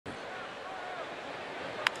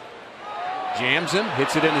Jams him,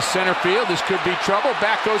 hits it into center field. This could be trouble.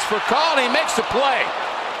 Back goes Furcal, and he makes the play.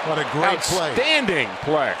 What a great Outstanding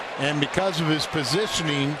play. And because of his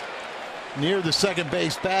positioning near the second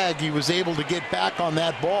base bag, he was able to get back on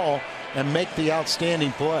that ball and make the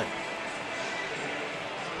outstanding play.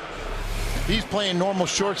 If he's playing normal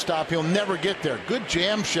shortstop, he'll never get there. Good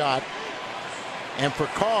jam shot. And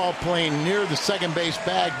Furcal, playing near the second base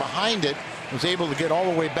bag behind it, was able to get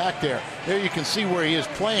all the way back there. There you can see where he is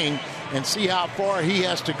playing and see how far he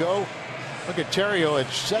has to go. Look at Terrio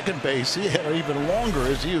at second base. He had even longer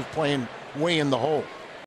as he was playing way in the hole.